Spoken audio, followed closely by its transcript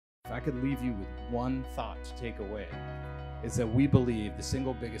could leave you with one thought to take away, is that we believe the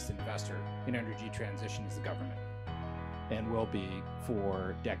single biggest investor in energy transition is the government, and will be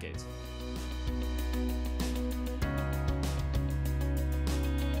for decades.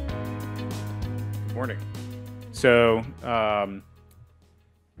 Good morning. So,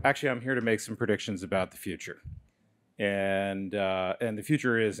 actually, I'm here to make some predictions about the future, and the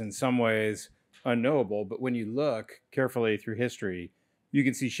future is in some ways unknowable. But when you look carefully through history, you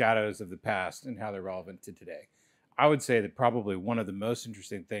can see shadows of the past and how they're relevant to today. I would say that probably one of the most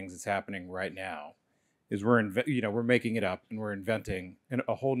interesting things that's happening right now is we're making it up and we're inventing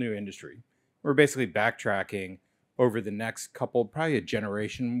a whole new industry. We're basically backtracking over the next couple, probably a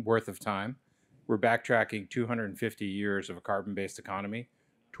generation worth of time. We're backtracking 250 years of a carbon-based economy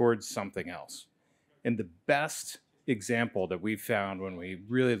towards something else. And the best example that we've found when we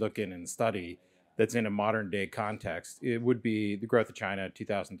really look in and study that's in a modern day context, it would be the growth of China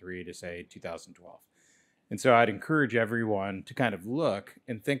 2003 to say 2012. And so I'd encourage everyone to kind of look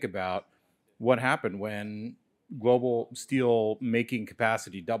and think about what happened when global steel making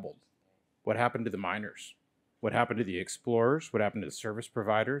capacity doubled. What happened to the miners? What happened to the explorers? What happened to the service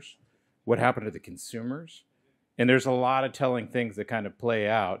providers? What happened to the consumers? And there's a lot of telling things that kind of play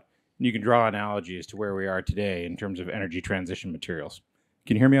out. And you can draw analogies to where we are today in terms of energy transition materials.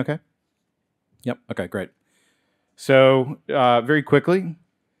 Can you hear me okay? Yep. Okay, great. So very quickly,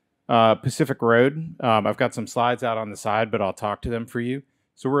 Pacific Road. I've got some slides out on the side, but I'll talk to them for you.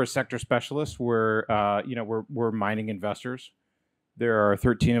 So we're a sector specialist. We're mining investors. There are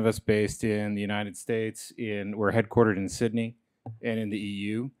 13 of us based in the United States. We're headquartered in Sydney and in the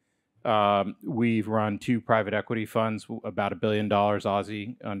EU. We've run 2 private equity funds, about $1 billion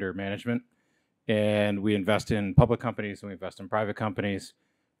Aussie under management, and we invest in public companies and we invest in private companies.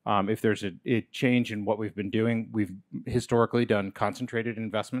 If there's a change in what we've been doing, we've historically done concentrated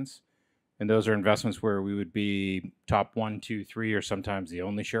investments, and those are investments where we would be top 1, 2, 3, or sometimes the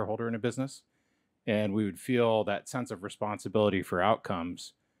only shareholder in a business, and we would feel that sense of responsibility for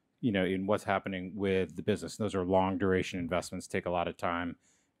outcomes, in what's happening with the business. And those are long duration investments, take a lot of time.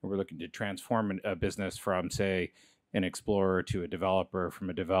 We're looking to transform a business from, say, an explorer to a developer,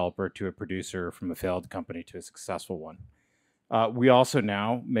 from a developer to a producer, from a failed company to a successful one. We also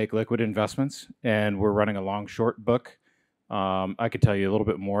now make liquid investments, and we're running a long-short book. I could tell you a little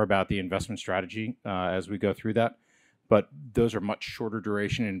bit more about the investment strategy as we go through that, but those are much shorter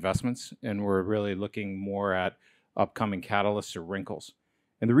duration investments, and we're really looking more at upcoming catalysts or wrinkles.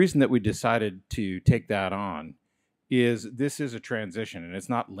 And the reason that we decided to take that on is this is a transition, and it's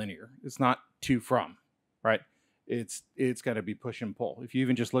not linear. It's not to from, right? It's got to be push and pull. If you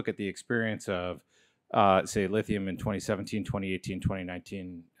even just look at the experience of say lithium in 2017, 2018,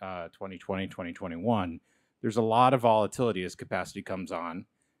 2019, 2020, 2021, there's a lot of volatility as capacity comes on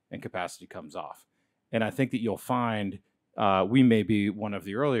and capacity comes off. And I think that you'll find we may be one of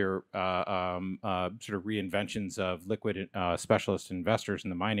the earlier sort of reinventions of liquid specialist investors in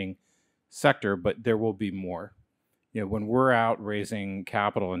the mining sector, but there will be more. When we're out raising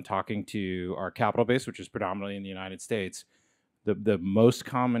capital and talking to our capital base, which is predominantly in the United States, the most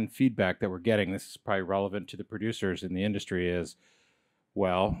common feedback that we're getting, this is probably relevant to the producers in the industry, is,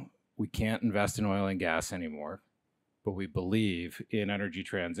 well, we can't invest in oil and gas anymore, but we believe in energy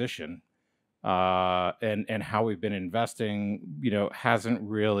transition, and how we've been investing, hasn't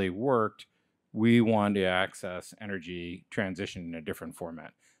really worked. We want to access energy transition in a different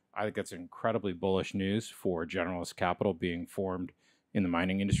format. I think that's incredibly bullish news for generalist capital being formed in the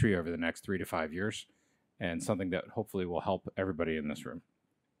mining industry over the next 3 to 5 years, and something that hopefully will help everybody in this room.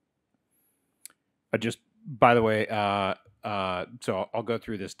 By the way, so I'll go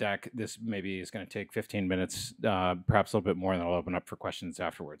through this deck. This maybe is going to take 15 minutes, perhaps a little bit more, and then I'll open up for questions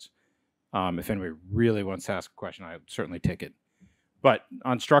afterwards. If anybody really wants to ask a question, I certainly take it. But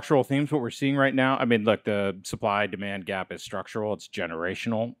on structural themes, what we're seeing right now, look, the supply-demand gap is structural, it's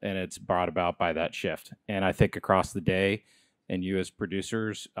generational, and it's brought about by that shift. And I think across the day, and you as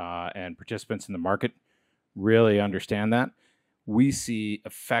producers and participants in the market really understand that, we see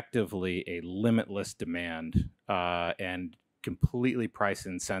effectively a limitless demand and completely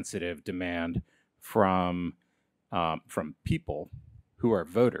price-insensitive demand from people who are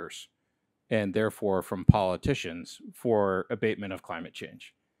voters, and therefore from politicians, for abatement of climate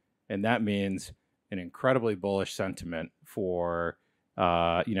change. And that means an incredibly bullish sentiment for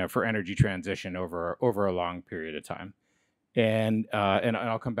energy transition over a long period of time. And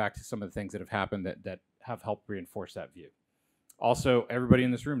I'll come back to some of the things that have happened that have helped reinforce that view. Also, everybody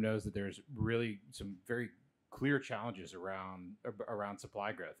in this room knows that there's really some very clear challenges around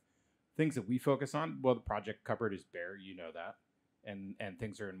supply growth. Things that we focus on, well, the project cupboard is bare, you know that. and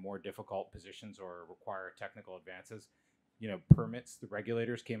things are in more difficult positions or require technical advances. Permits, the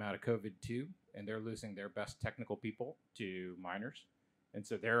regulators came out of COVID too, and they're losing their best technical people to miners. And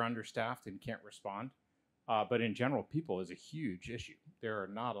so they're understaffed and can't respond. But in general, people is a huge issue. There are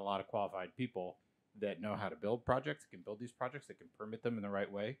not a lot of qualified people that know how to build projects, that can build these projects, that can permit them in the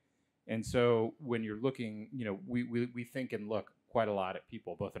right way. And so when you're looking, we think and look quite a lot at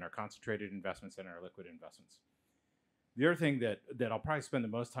people, both in our concentrated investments and our liquid investments. The other thing that I'll probably spend the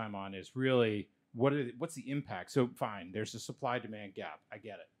most time on is really what's the impact? So fine, there's a supply-demand gap. I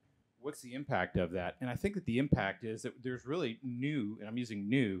get it. What's the impact of that? And I think that the impact is that there's really new, and I'm using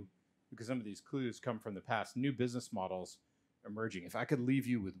new because some of these clues come from the past, new business models emerging. If I could leave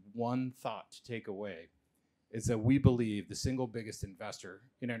you with one thought to take away, is that we believe the single biggest investor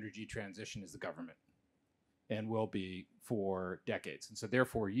in energy transition is the government and will be for decades. And so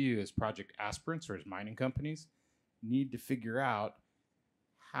therefore you as project aspirants or as mining companies need to figure out,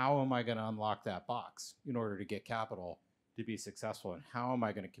 how am I going to unlock that box in order to get capital to be successful? And how am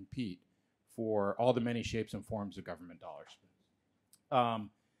I going to compete for all the many shapes and forms of government dollars?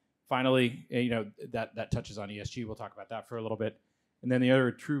 Finally, that touches on ESG. We'll talk about that for a little bit. And then the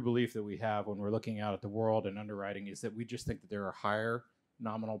other true belief that we have when we're looking out at the world and underwriting is that we just think that there are higher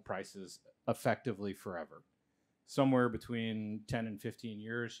nominal prices effectively forever. Somewhere between 10 and 15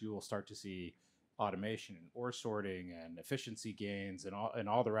 years, you will start to see automation and ore sorting and efficiency gains and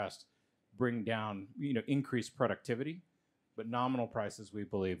all the rest bring down, increased productivity, but nominal prices we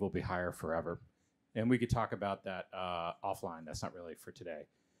believe will be higher forever. And we could talk about that offline. That's not really for today.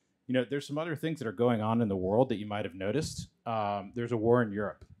 There's some other things that are going on in the world that you might have noticed. There's a war in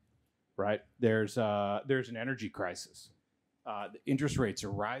Europe, right? There's an energy crisis. The interest rates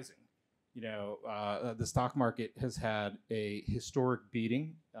are rising. The stock market has had a historic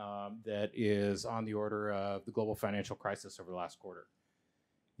beating that is on the order of the global financial crisis over the last quarter.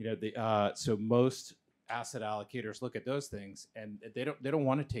 So most asset allocators look at those things and they don't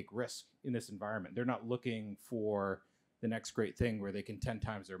want to take risk in this environment. They're not looking for the next great thing where they can 10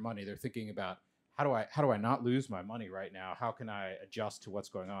 times their money. They're thinking about, how do I not lose my money right now? How can I adjust to what's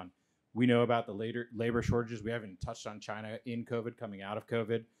going on? We know about the labor shortages. We haven't touched on China in COVID, coming out of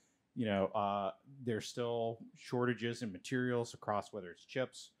COVID. There's still shortages in materials across, whether it's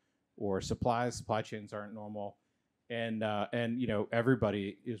chips or supplies. Supply chains aren't normal. And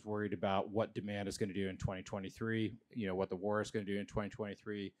everybody is worried about what demand is going to do in 2023, what the war is going to do in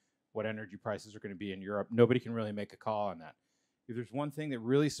 2023, what energy prices are going to be in Europe. Nobody can really make a call on that. If there's one thing that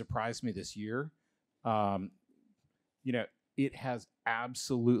really surprised me this year, it has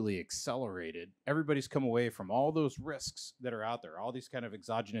absolutely accelerated. Everybody's come away from all those risks that are out there, all these kind of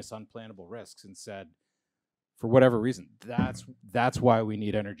exogenous, unplannable risks, and said, for whatever reason, that's why we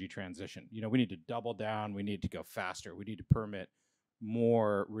need energy transition. We need to double down. We need to go faster. We need to permit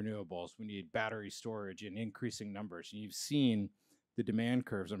more renewables. We need battery storage in increasing numbers. And you've seen the demand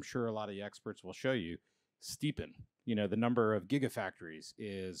curves, I'm sure a lot of the experts will show you, steepen. The number of gigafactories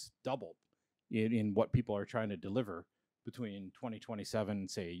is doubled in what people are trying to deliver between 2027,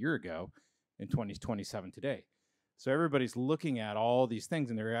 say a year ago, and 2027 today. So everybody's looking at all these things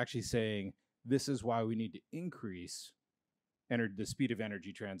and they're actually saying, this is why we need to increase the speed of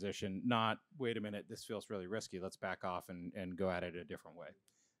energy transition, not, wait a minute, this feels really risky, let's back off and go at it a different way.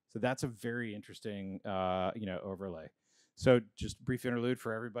 So that's a very interesting overlay. So just a brief interlude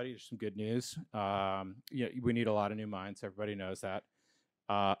for everybody. There's some good news. We need a lot of new mines. Everybody knows that.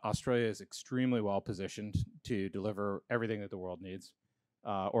 Australia is extremely well positioned to deliver everything that the world needs,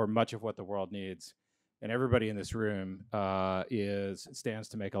 or much of what the world needs. And everybody in this room stands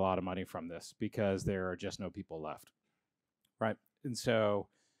to make a lot of money from this because there are just no people left, right? And so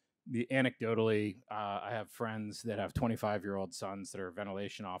anecdotally, I have friends that have 25-year-old sons that are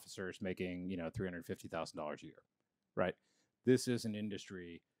ventilation officers making, $350,000 a year, right? This is an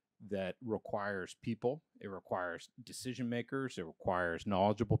industry that requires people. It requires decision makers. It requires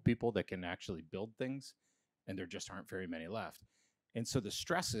knowledgeable people that can actually build things, and there just aren't very many left. And so the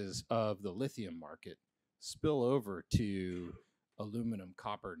stresses of the lithium market spill over to aluminum,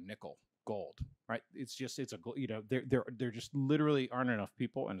 copper, nickel, gold, right? There just literally aren't enough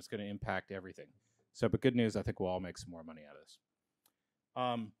people, and it's going to impact everything. So, but good news, I think we'll all make some more money out of this.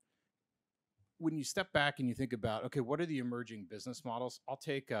 When you step back and you think about, okay, what are the emerging business models? I'll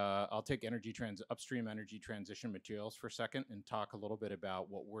take upstream energy transition materials for a second and talk a little bit about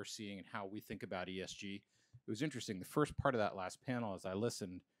what we're seeing and how we think about ESG. It was interesting. The first part of that last panel, as I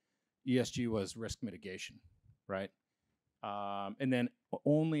listened, ESG was risk mitigation, right? And then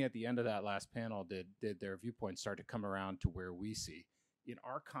only at the end of that last panel did their viewpoints start to come around to where we see in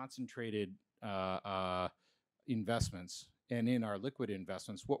our concentrated investments And in our liquid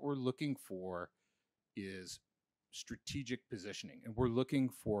investments, what we're looking for is strategic positioning. And we're looking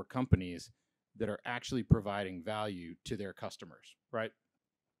for companies that are actually providing value to their customers, right?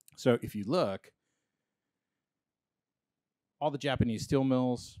 So if you look, all the Japanese steel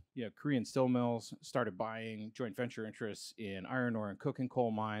mills, Korean steel mills started buying joint venture interests in iron ore and coking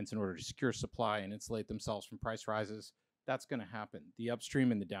coal mines in order to secure supply and insulate themselves from price rises. That's going to happen. The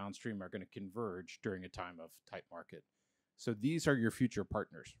upstream and the downstream are going to converge during a time of tight market. So these are your future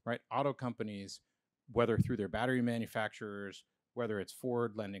partners, right? Auto companies, whether through their battery manufacturers, whether it's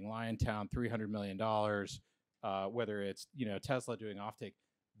Ford lending Liontown $300 million, whether it's Tesla doing offtake,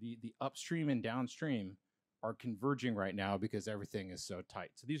 the upstream and downstream are converging right now because everything is so tight.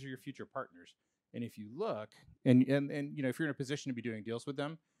 So these are your future partners. And if you look, and if you're in a position to be doing deals with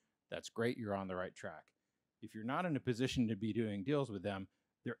them, that's great. You're on the right track. If you're not in a position to be doing deals with them,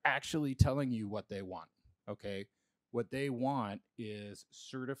 they're actually telling you what they want. Okay. What they want is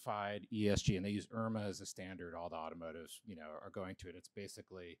certified ESG, and they use IRMA as a standard. All the automotives, are going to it. It's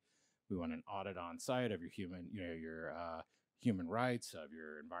basically, we want an audit on site of your human rights, of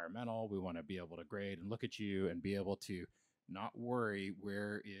your environmental. We want to be able to grade and look at you and be able to not worry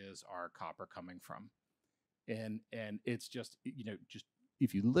where is our copper coming from. And it's just, just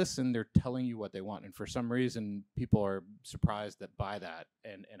if you listen, they're telling you what they want. And for some reason, people are surprised by that.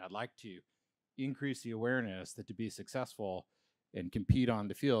 And I'd like to increase the awareness that to be successful and compete on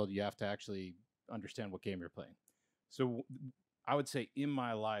the field, you have to actually understand what game you're playing. So I would say in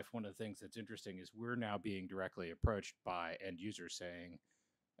my life, one of the things that's interesting is we're now being directly approached by end users saying,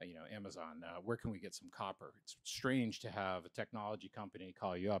 Amazon, where can we get some copper? It's strange to have a technology company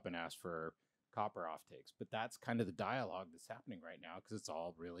call you up and ask for copper offtakes, but that's kind of the dialogue that's happening right now because it's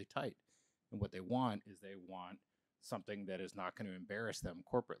all really tight. And what they want is something that is not going to embarrass them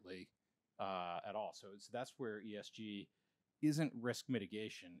corporately at all. So that's where ESG isn't risk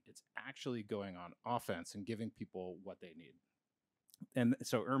mitigation. It's actually going on offense and giving people what they need. And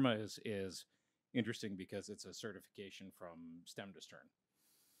so IRMA is interesting because it's a certification from stem to stern.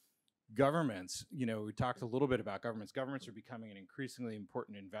 Governments, we talked a little bit about governments. Governments are becoming an increasingly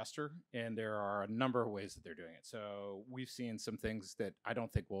important investor, and there are a number of ways that they're doing it. So we've seen some things that I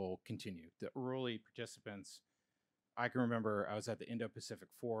don't think will continue. The early participants, I can remember I was at the Indo-Pacific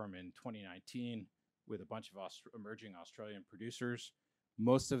Forum in 2019 with a bunch of emerging Australian producers.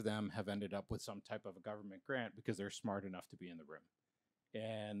 Most of them have ended up with some type of a government grant because they're smart enough to be in the room.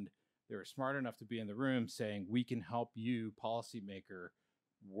 And they're smart enough to be in the room saying, we can help you, policymaker,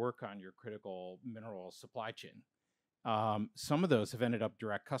 work on your critical mineral supply chain. Some of those have ended up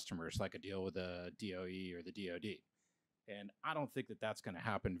direct customers, like a deal with the DOE or the DOD. And I don't think that that's going to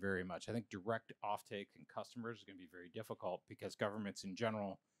happen very much. I think direct offtake and customers is going to be very difficult because governments in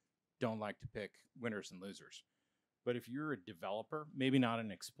general don't like to pick winners and losers. But if you're a developer, maybe not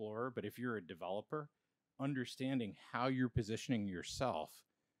an explorer, but if you're a developer, understanding how you're positioning yourself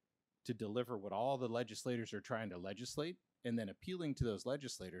to deliver what all the legislators are trying to legislate and then appealing to those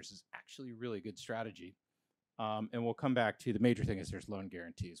legislators is actually a really good strategy. And we'll come back to the major thing is there's loan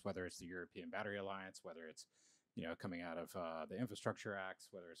guarantees, whether it's the European Battery Alliance, whether it's coming out of the Infrastructure Acts,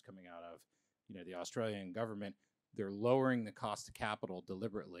 whether it's coming out of the Australian government. They're lowering the cost of capital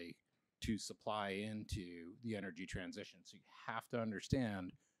deliberately to supply into the energy transition. So you have to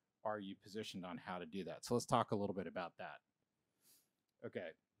understand, are you positioned on how to do that? So let's talk a little bit about that. Okay.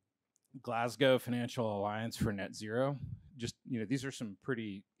 Glasgow Financial Alliance for Net Zero. Just, these are some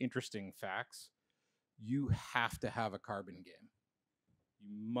pretty interesting facts. You have to have a carbon game. You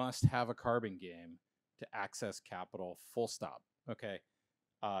must have a carbon game to access capital, full stop. Okay.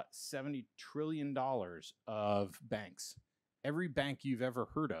 $70 trillion of banks. Every bank you've ever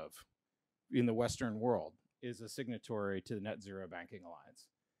heard of in the Western world is a signatory to the Net Zero Banking Alliance.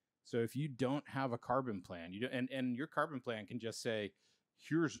 So if you don't have a carbon plan, and your carbon plan can just say,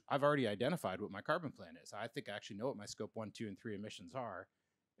 I've already identified what my carbon plan is. I think I actually know what my scope 1, 2, and 3 emissions are.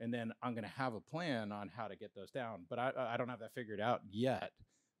 And then I'm going to have a plan on how to get those down. But I don't have that figured out yet.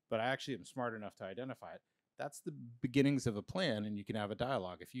 But I actually am smart enough to identify it. That's the beginnings of a plan, and you can have a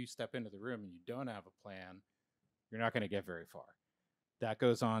dialogue. If you step into the room and you don't have a plan, you're not going to get very far. That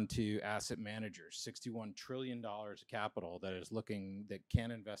goes on to asset managers, $61 trillion of capital that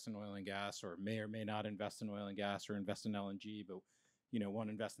can invest in oil and gas, or may not invest in oil and gas, or invest in LNG, but want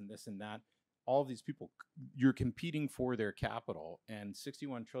to invest in this and that. All of these people, you're competing for their capital, and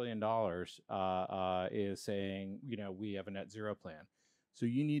 $61 trillion is saying, we have a net zero plan. So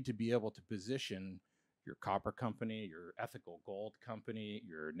you need to be able to position your copper company, your ethical gold company,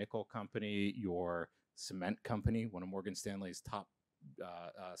 your nickel company, your cement company. One of Morgan Stanley's top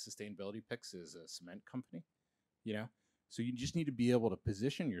sustainability picks is a cement company, So you just need to be able to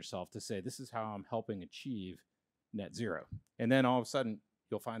position yourself to say, this is how I'm helping achieve net zero. And then all of a sudden,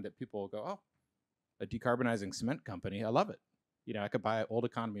 you'll find that people will go, oh, a decarbonizing cement company, I love it. I could buy old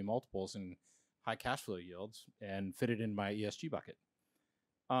economy multiples and high cash flow yields and fit it in my ESG bucket.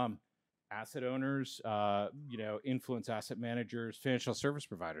 Asset owners, influence asset managers, financial service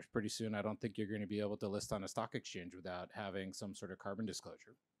providers. Pretty soon, I don't think you're going to be able to list on a stock exchange without having some sort of carbon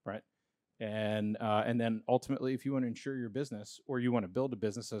disclosure, right? And then ultimately, if you want to insure your business, or you want to build a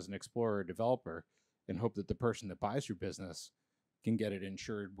business as an explorer or developer and hope that the person that buys your business can get it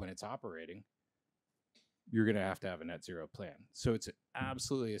insured when it's operating, you're going to have a net zero plan. So it's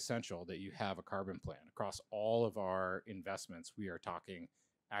absolutely essential that you have a carbon plan. Across all of our investments, we are talking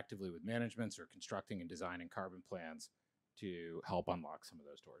actively with managements or constructing and designing carbon plans to help unlock some of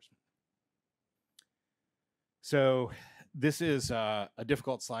those doors. So this is a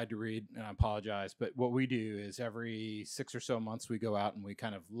difficult slide to read, and I apologize, but what we do is every 6 or so months we go out and we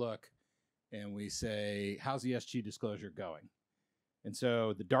kind of look and we say, how's ESG disclosure going? And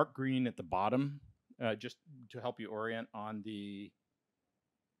so the dark green at the bottom, just to help you orient, on the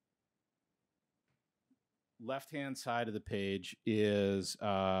left-hand side of the page is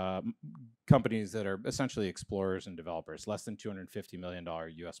companies that are essentially explorers and developers, less than $250 million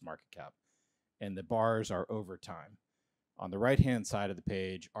US market cap. And the bars are over time. On the right-hand side of the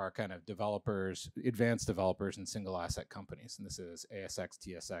page are kind of developers, advanced developers and single asset companies. And this is ASX,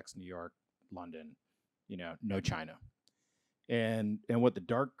 TSX, New York, London, no China. And what the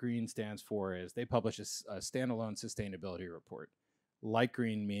dark green stands for is they publish a standalone sustainability report. Light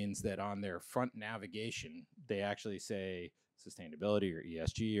green means that on their front navigation, they actually say sustainability or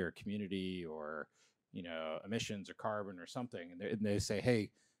ESG or community or, emissions or carbon or something. And they say, hey,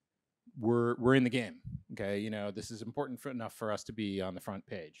 we're in the game. Okay. This is important enough for us to be on the front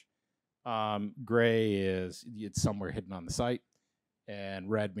page. Gray is it's somewhere hidden on the site, and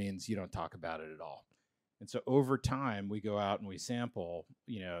red means you don't talk about it at all. And so over time, we go out and we sample,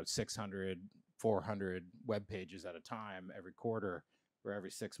 600, 400 web pages at a time every quarter or every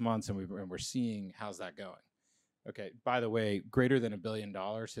 6 months, and we're seeing how's that going. Okay, by the way, greater than $1 billion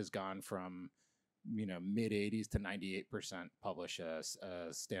has gone from mid 80s to 98% publish a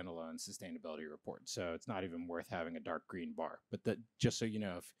standalone sustainability report. So it's not even worth having a dark green bar. But just so you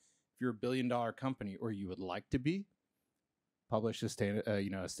know, if you're a $1 billion company or you would like to be, publish a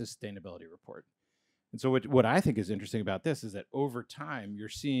sustainability report. And so what I think is interesting about this is that over time, you're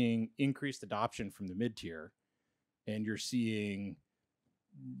seeing increased adoption from the mid-tier, and you're seeing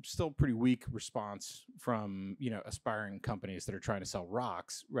still pretty weak response from aspiring companies that are trying to sell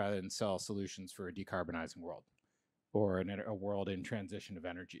rocks rather than sell solutions for a decarbonizing world or a world in transition of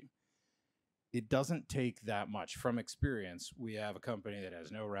energy. It doesn't take that much. From experience, we have a company that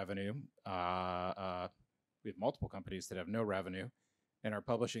has no revenue. We have multiple companies that have no revenue and are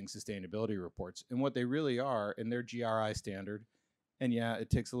publishing sustainability reports. And what they really are, and they're GRI standard, and yeah, it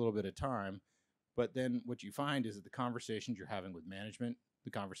takes a little bit of time, but then what you find is that the conversations you're having with management,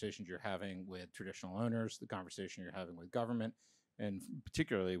 the conversations you're having with traditional owners, the conversation you're having with government, and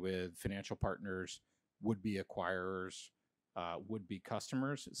particularly with financial partners, would-be acquirers, would-be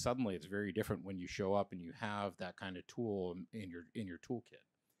customers, suddenly it's very different when you show up and you have that kind of tool in your toolkit.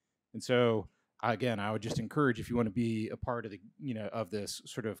 And so again, I would just encourage, if you want to be a part of of this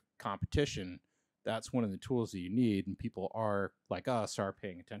sort of competition, that's one of the tools that you need, and people like us are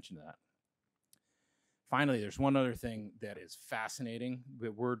paying attention to that. Finally, there's one other thing that is fascinating.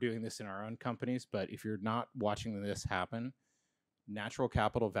 We're doing this in our own companies, but if you're not watching this happen, natural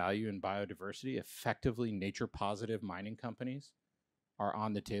capital value and biodiversity, effectively nature positive mining companies, are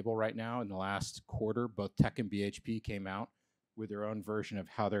on the table right now. In the last quarter, both Teck and BHP came out with their own version of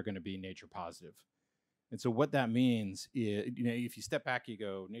how they're going to be nature positive. And so what that means is, if you step back, you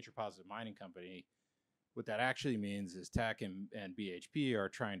go nature positive mining company, what that actually means is Teck and BHP are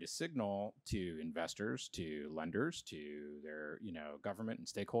trying to signal to investors, to lenders, to their government and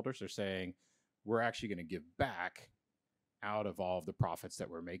stakeholders. They're saying, we're actually going to give back out of all of the profits that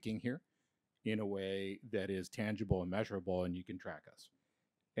we're making here in a way that is tangible and measurable, and you can track us.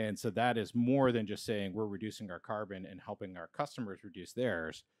 And so that is more than just saying we're reducing our carbon and helping our customers reduce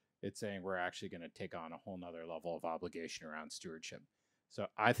theirs. It's saying we're actually going to take on a whole nother level of obligation around stewardship. So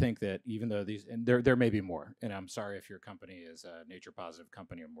I think that even though these, and there may be more, and I'm sorry if your company is a nature positive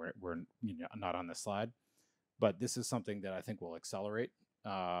company and we're not on this slide, but this is something that I think will accelerate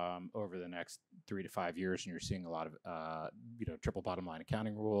over the next 3 to 5 years. And you're seeing a lot of triple bottom line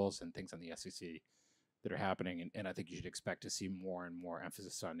accounting rules and things on the SEC that are happening, and I think you should expect to see more and more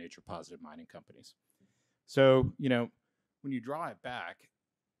emphasis on nature positive mining companies. So when you draw it back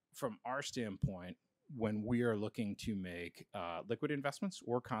from our standpoint, when we are looking to make liquid investments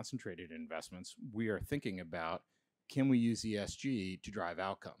or concentrated investments, we are thinking about, can we use ESG to drive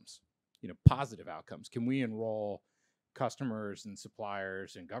outcomes, positive outcomes? Can we enroll customers and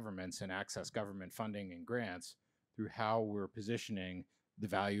suppliers and governments and access government funding and grants through how we're positioning the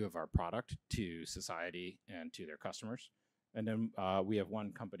value of our product to society and to their customers? And then we have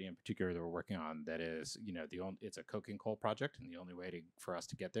one company in particular that we're working on that is, it's a coking coal project, and the only way for us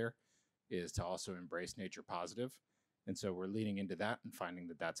to get there is to also embrace nature positive. And so we're leaning into that and finding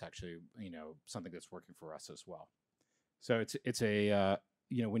that that's actually, something that's working for us as well. So it's a,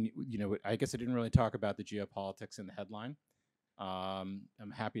 I guess I didn't really talk about the geopolitics in the headline.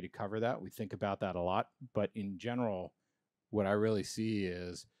 I'm happy to cover that. We think about that a lot, but in general, what I really see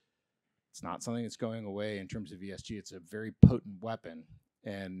is it's not something that's going away in terms of ESG. It's a very potent weapon.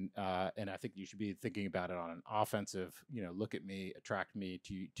 And I think you should be thinking about it on an offensive, look at me, attract me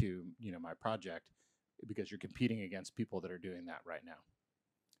to my project, because you're competing against people that are doing that right now.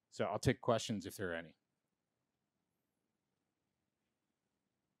 So I'll take questions if there are any.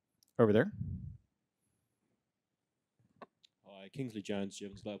 Over there. Hi, Kingsley Jones,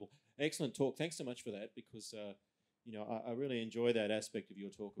 Jevons Global. Excellent talk. Thanks so much for that, because I really enjoy that aspect of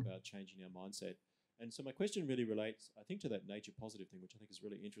your talk about changing our mindset. And so my question really relates, I think, to that nature positive thing, which I think is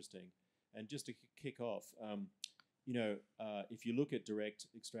really interesting. And just to kick off, if you look at direct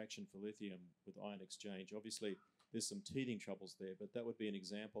extraction for lithium with ion exchange, obviously there's some teething troubles there, but that would be an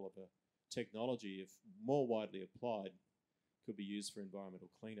example of a technology, if more widely applied, could be used for environmental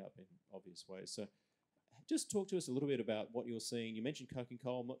cleanup in obvious ways. So just talk to us a little bit about what you're seeing. You mentioned coking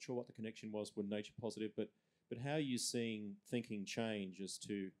coal. I'm not sure what the connection was with nature positive, but how are you seeing thinking change as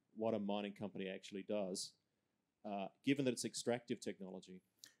to what a mining company actually does, given that it's extractive technology,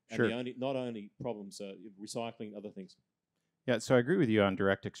 and Sure. not only problems are recycling, other things? Yeah, so I agree with you on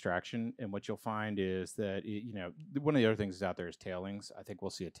direct extraction, and what you'll find is that one of the other things out there is tailings. I think we'll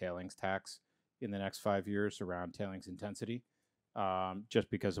see a tailings tax in the next 5 years around tailings intensity, just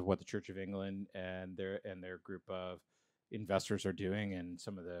because of what the Church of England and their group of investors are doing, and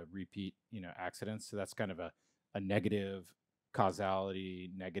some of the repeat accidents. So that's kind of a negative causality,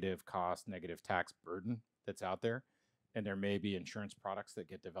 negative cost, negative tax burden that's out there, and there may be insurance products that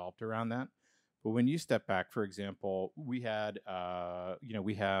get developed around that. But when you step back, for example, we have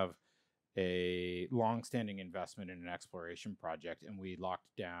a long-standing investment in an exploration project, and we locked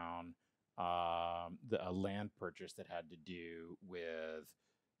down a land purchase that had to do with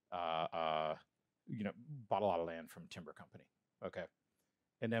bought a lot of land from timber company. Okay.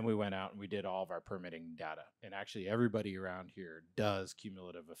 And then we went out and we did all of our permitting data. And actually everybody around here does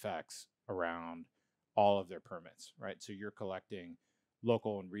cumulative effects around all of their permits, right? So you're collecting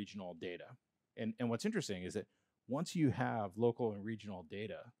local and regional data. And what's interesting is that once you have local and regional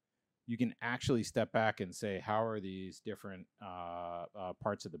data, you can actually step back and say, how are these different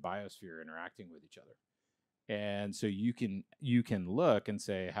parts of the biosphere interacting with each other? And so you can look and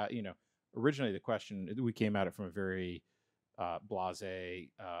say, how, originally the question, we came at it from a very blasé,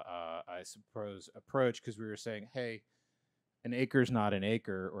 I suppose, approach, because we were saying, hey, an acre is not an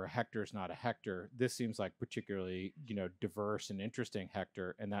acre, or a hectare is not a hectare. This seems like particularly, diverse and interesting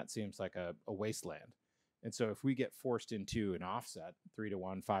hectare, and that seems like a wasteland. And so if we get forced into an offset,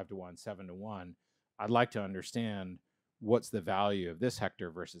 3-to-1, 5-to-1, 7-to-1, I'd like to understand what's the value of this hectare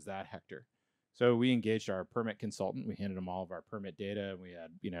versus that hectare. So we engaged our permit consultant. We handed them all of our permit data. We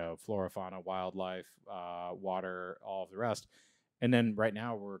had, flora, fauna, wildlife, water, all of the rest. And then right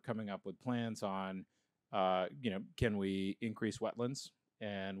now we're coming up with plans on, can we increase wetlands,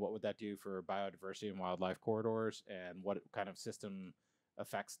 and what would that do for biodiversity and wildlife corridors, and what kind of system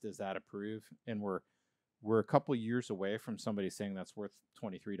effects does that approve? And we're a couple years away from somebody saying that's worth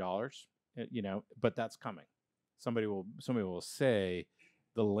 $23, but that's coming. Somebody will say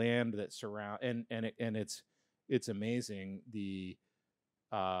the land that surround, and it's amazing, the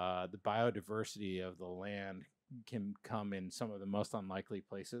biodiversity of the land can come in some of the most unlikely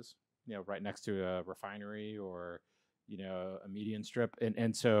places, right next to a refinery or a median strip,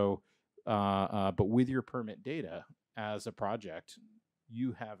 and so but with your permit data as a project,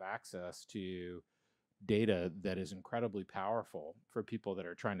 you have access to data that is incredibly powerful for people that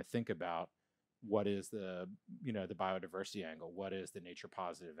are trying to think about what is the the biodiversity angle, what is the nature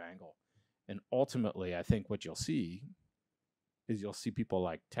positive angle. And ultimately, I think what you'll see is people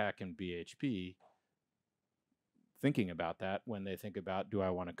like Tech and BHP thinking about that when they think about, do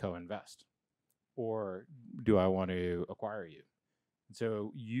I want to co-invest, or do I want to acquire you? And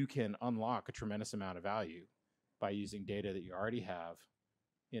so you can unlock a tremendous amount of value by using data that you already have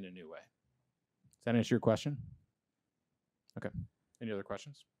in a new way. Does that answer your question? Okay. Any other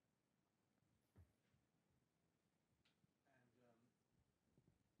questions?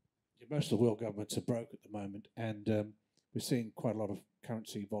 most of the world governments are broke at the moment, and we're seeing quite a lot of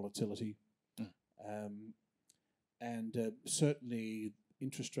currency volatility. Certainly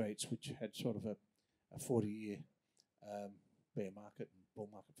interest rates, which had sort of a 40-year bear market and bull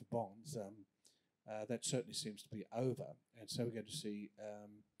market for bonds, that certainly seems to be over. And so we're going to see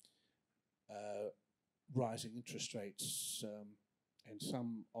rising interest rates, and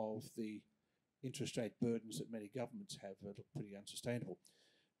some of the interest rate burdens that many governments have are pretty unsustainable.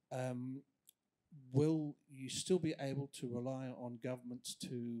 Will you still be able to rely on governments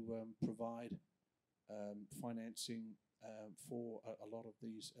to provide financing for a lot of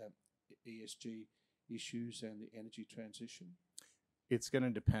these ESG issues and the energy transition? It's going to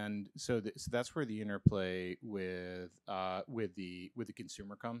depend. So that's where the interplay with the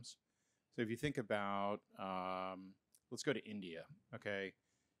consumer comes. So if you think about, let's go to India. Okay,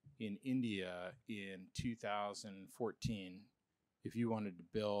 in India in 2014, if you wanted to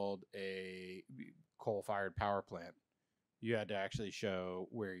build a coal-fired power plant, you had to actually show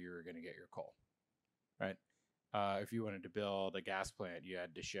where you were going to get your coal, right? If you wanted to build a gas plant, you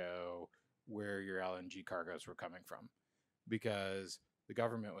had to show where your LNG cargoes were coming from, because the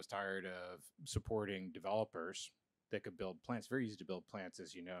government was tired of supporting developers that could build plants. Very easy to build plants,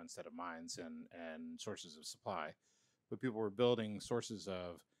 as you know, instead of mines and sources of supply. But people were building sources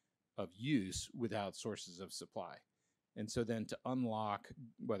of use without sources of supply. And so then to unlock,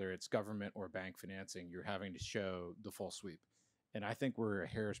 whether it's government or bank financing, you're having to show the full sweep. And I think we're a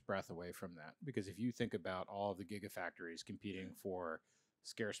hair's breadth away from that, because if you think about all of the gigafactories competing for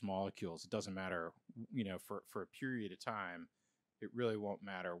scarce molecules, it doesn't matter, for a period of time, it really won't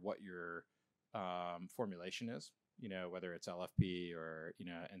matter what your formulation is, whether it's LFP or,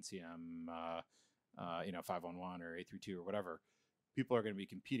 NCM, 511 or 832 or whatever. People are going to be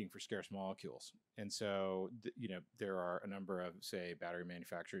competing for scarce molecules. And so, there are a number of, say, battery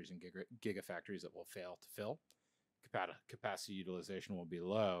manufacturers and gigafactories that will fail to fill. Capacity utilization will be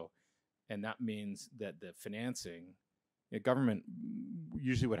low. And that means that the financing, government,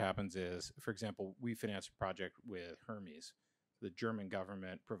 usually what happens is, for example, we financed a project with Hermes. The German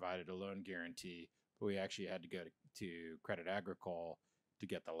government provided a loan guarantee, but we actually had to go to Credit Agricole to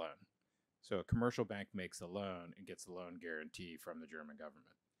get the loan. So a commercial bank makes the loan and gets the loan guarantee from the German government.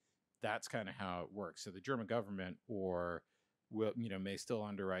 That's kind of how it works. So the German government may still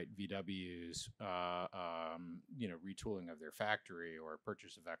underwrite VW's, retooling of their factory or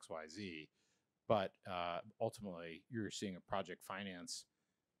purchase of XYZ, but ultimately you're seeing a project finance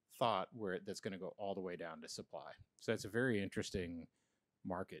thought that's going to go all the way down to supply. So it's a very interesting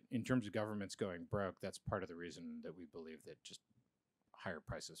market. In terms of governments going broke, that's part of the reason that we believe that just higher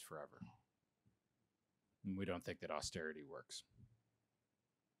prices forever. And we don't think that austerity works.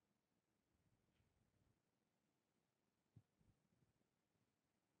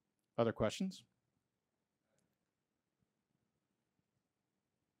 Other questions?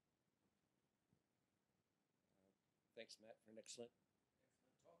 Thanks, Matt, for an excellent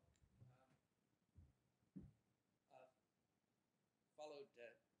talk. Followed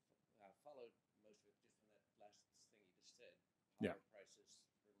most of it just from that last thing you just said. Higher prices for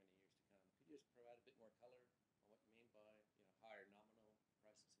many years to come. Could you just provide a bit more color on what you mean by higher nominal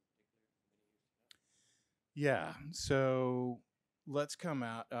prices in particular for many years to come? Yeah. So let's come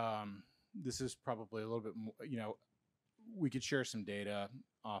out. This is probably a little bit more, we could share some data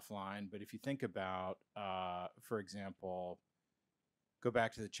offline, but if you think about, for example, go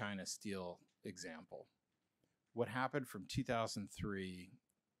back to the China steel example. What happened from 2003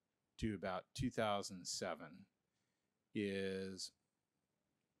 to about 2007 is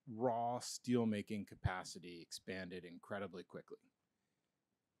raw steelmaking capacity expanded incredibly quickly.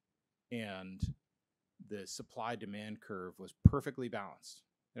 And the supply-demand curve was perfectly balanced.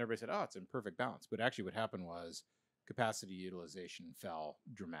 And everybody said, oh, it's in perfect balance. But actually what happened was capacity utilization fell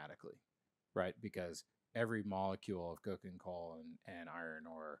dramatically, right? Because every molecule of coke and coal and iron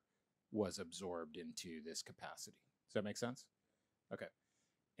ore was absorbed into this capacity. Does that make sense? Okay.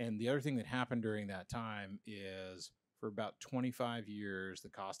 And the other thing that happened during that time is for about 25 years, the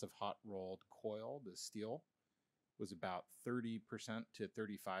cost of hot rolled coil, the steel, was about 30% to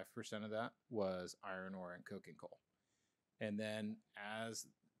 35% of that was iron ore and coke and coal. And then as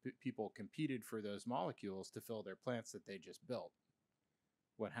people competed for those molecules to fill their plants that they just built,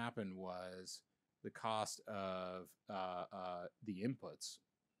 what happened was the cost of the inputs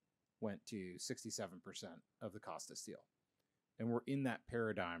went to 67% of the cost of steel. And we're in that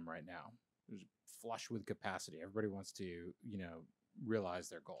paradigm right now. There's flush with capacity. Everybody wants to, realize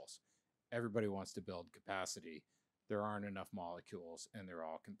their goals. Everybody wants to build capacity. There aren't enough molecules and they're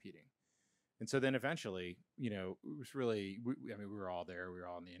all competing. And so then eventually, it was really, I mean, we were all there, we were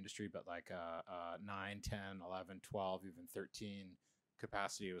all in the industry, but like 9, 10, 11, 12, even 13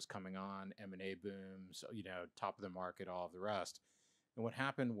 capacity was coming on, M&A booms, top of the market, all of the rest. And what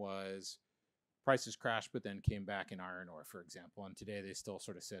happened was prices crashed, but then came back in iron ore, for example. And today they still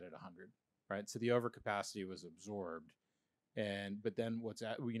sort of sit at 100, right? So the overcapacity was absorbed. But then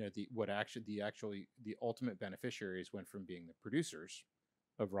the ultimate beneficiaries went from being the producers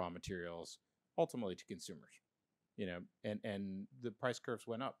of raw materials ultimately to consumers, and the price curves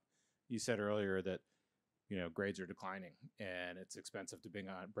went up. You said earlier that grades are declining and it's expensive to bring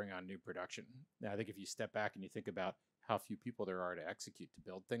on new production. Now, I think if you step back and you think about how few people there are to execute to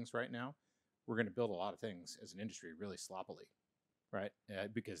build things right now, we're going to build a lot of things as an industry really sloppily, right?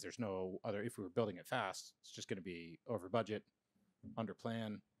 Because there's no other. If we were building it fast, it's just going to be over budget, under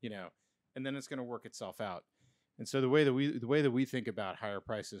plan, and then it's going to work itself out. And so the way that we think about higher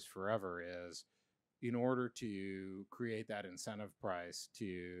prices forever is, in order to create that incentive price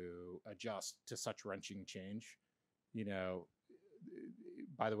to adjust to such wrenching change,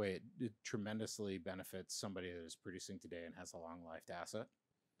 by the way, it tremendously benefits somebody that is producing today and has a long-lived asset.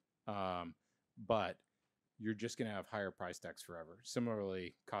 But you're just going to have higher price decks forever.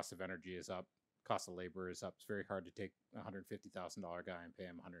 Similarly, cost of energy is up, cost of labor is up. It's very hard to take a $150,000 guy and pay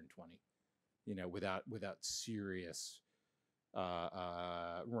him 120, without serious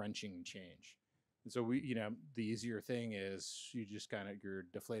wrenching change. And so the easier thing is you're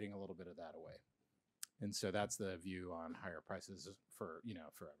deflating a little bit of that away. And so that's the view on higher prices for,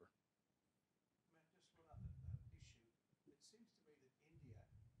 forever.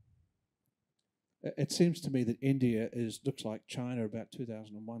 It seems to me that India looks like China about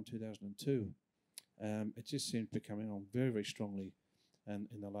 2001, 2002. It just seems to be coming on very, very strongly, and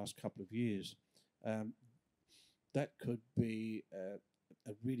in the last couple of years, that could be a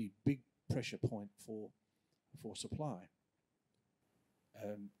really big pressure point for supply.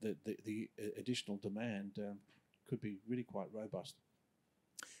 The additional demand could be really quite robust.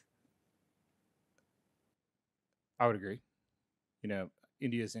 I would agree.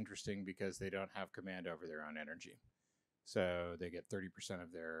 India is interesting because they don't have command over their own energy. So they get 30%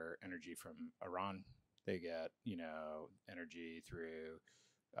 of their energy from Iran. They get, energy through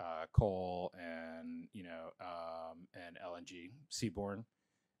coal and, and LNG seaborne.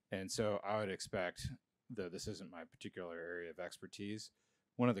 And so I would expect, though this isn't my particular area of expertise,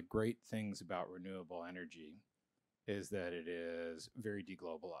 one of the great things about renewable energy is that it is very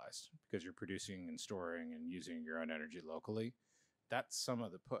deglobalized because you're producing and storing and using your own energy locally. That's some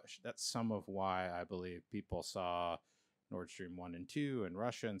of the push. That's some of why I believe people saw Nord Stream 1 and 2 in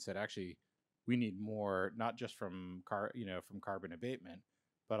Russia and said, actually, we need more, not just from carbon abatement,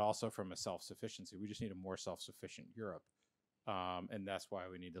 but also from a self-sufficiency. We just need a more self-sufficient Europe. And that's why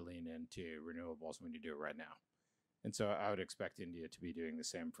we need to lean into renewables. We need to do it right now. And so I would expect India to be doing the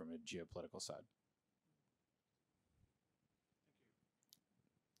same from a geopolitical side.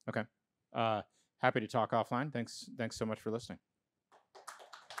 Okay. Happy to talk offline. Thanks so much for listening.